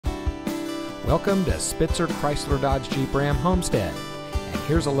Welcome to Spitzer Chrysler Dodge Jeep Ram Homestead, and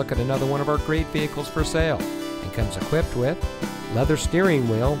here's a look at another one of our great vehicles for sale. It comes equipped with leather steering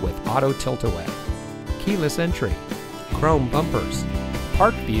wheel with auto tilt-away, keyless entry, chrome bumpers,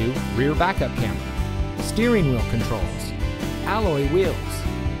 park view rear backup camera, steering wheel controls, alloy wheels,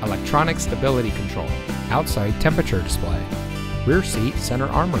 electronic stability control, outside temperature display, rear seat center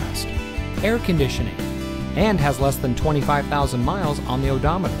armrest, air conditioning, and has less than 25,000 miles on the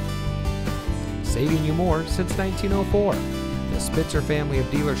odometer. Saving you more since 1904. The Spitzer family of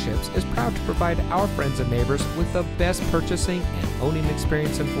dealerships is proud to provide our friends and neighbors with the best purchasing and owning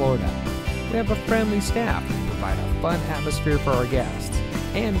experience in Florida. We have a friendly staff who provide a fun atmosphere for our guests,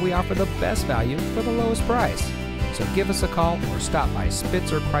 and we offer the best value for the lowest price. So give us a call or stop by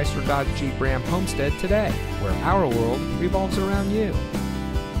Spitzer Chrysler Dodge Jeep Ram Homestead today, where our world revolves around you.